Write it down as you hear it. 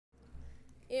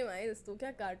ए miles तो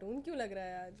क्या cartoon क्यों लग रहा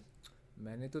है आज?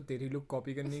 मैंने तो तेरी लुक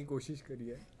कॉपी करने की कोशिश करी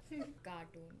है.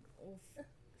 Cartoon. Oof.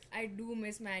 I do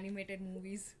miss my animated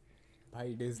movies.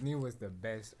 भाई Disney was the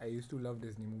best. I used to love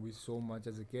Disney movies so much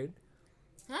as a kid.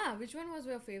 Which one was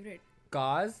your favorite?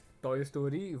 Cars, Toy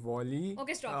Story, Wall-E.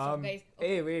 Okay, stop, guys.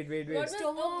 Hey, wait. What-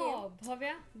 Stop. okay.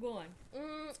 Bhavya, go on.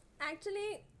 Actually,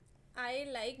 I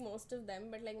like most of them,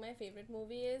 but like my favorite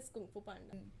movie is Kung Fu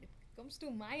Panda. It comes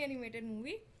to my animated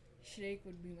movie, Shrek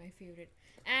would be my favorite.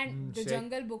 And The Shrek.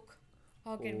 Jungle Book.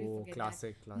 How can we forget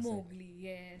classic, that? classic. Mowgli,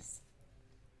 yes.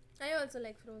 I also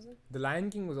like Frozen. The Lion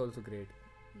King was also great.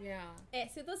 Yeah.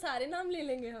 ऐसे तो सारे नाम ले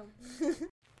लेंगे हम.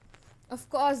 Of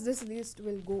course, this list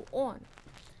will go on.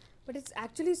 But it's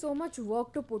actually so much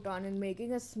work to put on in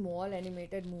making a small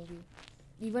animated movie,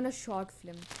 even a short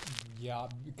film. Yeah,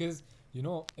 because you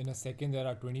know, in a second there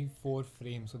are 24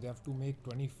 frames, so they have to make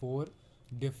 24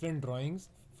 different drawings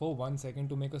for 1 second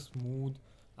to make a smooth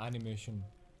animation.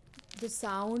 The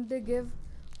sound they give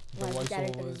The while the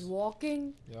character is voiceovers.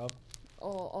 walking Yup.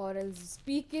 or else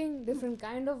speaking, different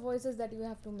kind of voices that you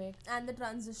have to make. And the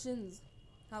transitions.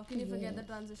 How can you forget the Yes.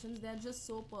 transitions? They are just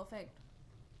so perfect.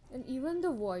 And even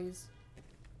the voice.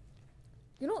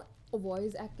 You know,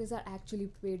 voice actors are actually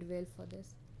paid well for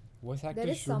this. Voice actors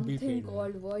There is should be something paid. well.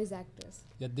 called voice actors.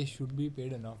 Yeah, they should be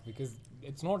paid enough because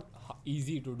it's not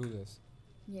easy to do this.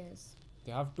 Yes.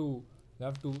 They have to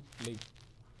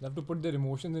put their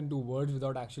emotions into words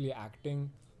without actually acting,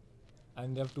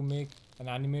 and they have to make an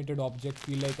animated object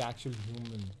feel like actual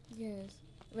human. Yes.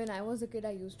 When I was a kid,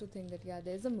 I used to think that,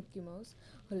 there's a Mickey Mouse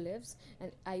who lives,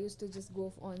 and I used to just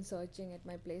go on searching at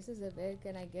my places that where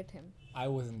can I get him. I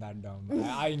wasn't that dumb.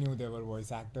 I knew there were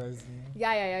voice actors.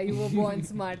 Yeah. You were born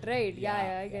smart, right?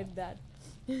 Yeah, I get that.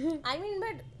 I mean,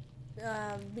 but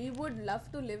we would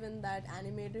love to live in that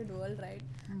animated world, right?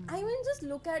 I mean, just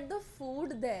look at the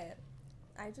food there.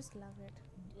 I just love it.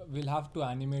 We'll have to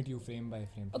animate you frame by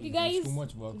frame. Okay, please. guys. It's too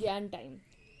much work. Gyan time.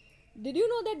 Did you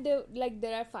know that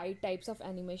there are 5 types of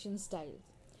animation styles?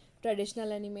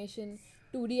 Traditional animation,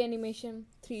 2D animation,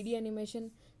 3D animation,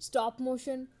 stop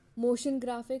motion, motion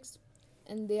graphics,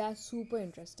 and they are super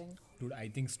interesting. Dude, I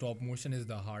think stop motion is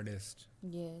the hardest.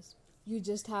 Yes. You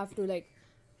just have to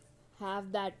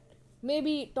have that.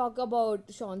 Maybe talk about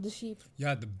Shaun the Sheep.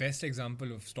 Yeah, the best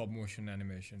example of stop motion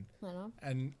animation. You know?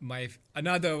 And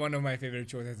another one of my favorite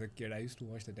shows as a kid. I used to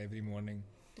watch that every morning.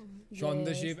 Shaun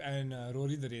the Yes. Sheep and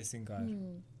Rory the Racing Car.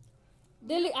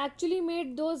 They actually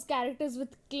made those characters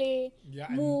with clay, Yeah,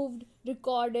 and- moved,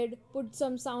 recorded, put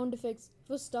some sound effects.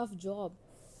 It was tough job.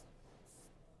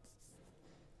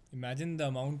 Imagine the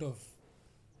amount of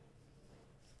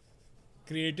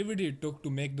creativity it took to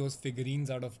make those figurines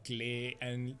out of clay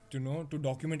and to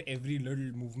document every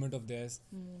little movement of theirs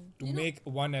to make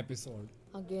one episode.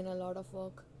 Again, a lot of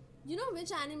work. You know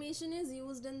which animation is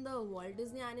used in the Walt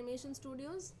Disney Animation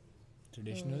Studios?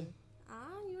 Traditional.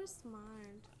 You're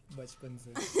smart. Bachpan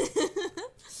se.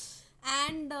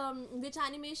 And which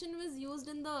animation was used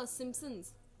in The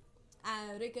Simpsons?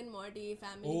 Rick and Morty,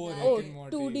 Family Oh, Guy. Oh, Rick and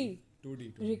Morty. 2D.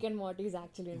 2D. Rick and Morty is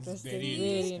actually interesting. very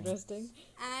Very interesting. interesting.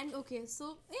 And okay,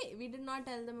 so hey, we did not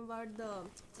tell them about the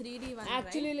 3D one,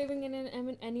 Actually right? living in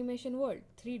an animation world.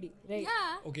 3D, right?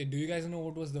 Yeah. Okay, do you guys know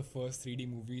what was the first 3D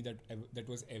movie that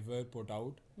was ever put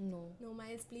out? No. No,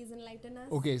 Miles, please enlighten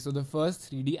us. Okay, so the first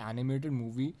 3D animated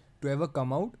movie to ever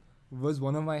come out was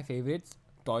one of my favorites,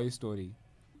 Toy Story.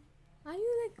 Are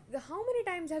you how many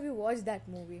times have you watched that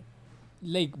movie?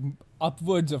 Like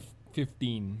upwards of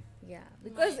 15. Yeah,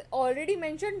 because already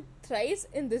mentioned thrice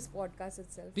in this podcast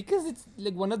itself. Because it's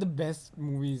like one of the best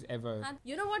movies ever. And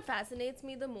you know what fascinates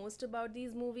me the most about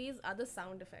these movies are the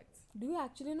sound effects. Do you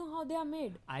actually know how they are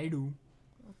made? I do.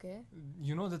 Okay.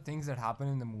 You know the things that happen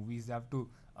in the movies, they have to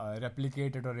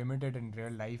replicate it or imitate it in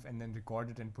real life and then record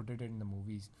it and put it in the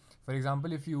movies. For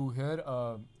example, if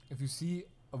you see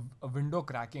a window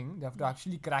cracking, they have to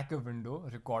actually crack a window,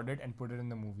 record it and put it in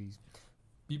the movies.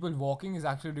 People walking is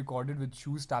actually recorded with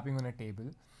shoes tapping on a table,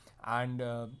 and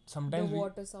sometimes The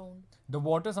water sound. the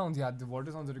water sounds are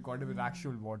recorded with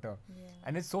actual water. Yeah.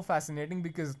 And it's so fascinating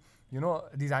because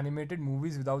these animated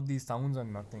movies without these sounds are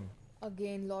nothing.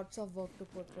 Again, lots of work to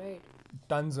put, right?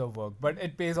 Tons of work, but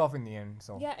it pays off in the end.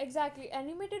 So Yeah, exactly.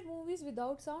 Animated movies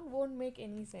without sound won't make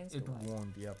any sense it to us.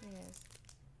 won't. Yep. Yes.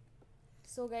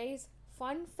 So guys,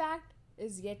 fun fact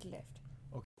is yet left.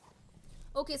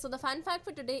 Okay, so the fun fact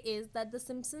for today is that The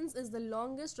Simpsons is the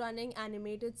longest running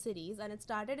animated series and it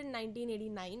started in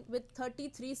 1989 with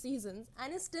 33 seasons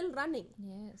and is still running.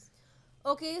 Yes.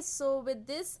 Okay, so with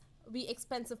this, we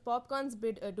expensive popcorns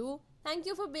bid adieu. Thank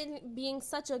you for being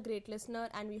such a great listener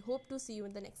and we hope to see you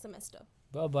in the next semester.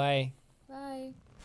 Bye bye. Bye.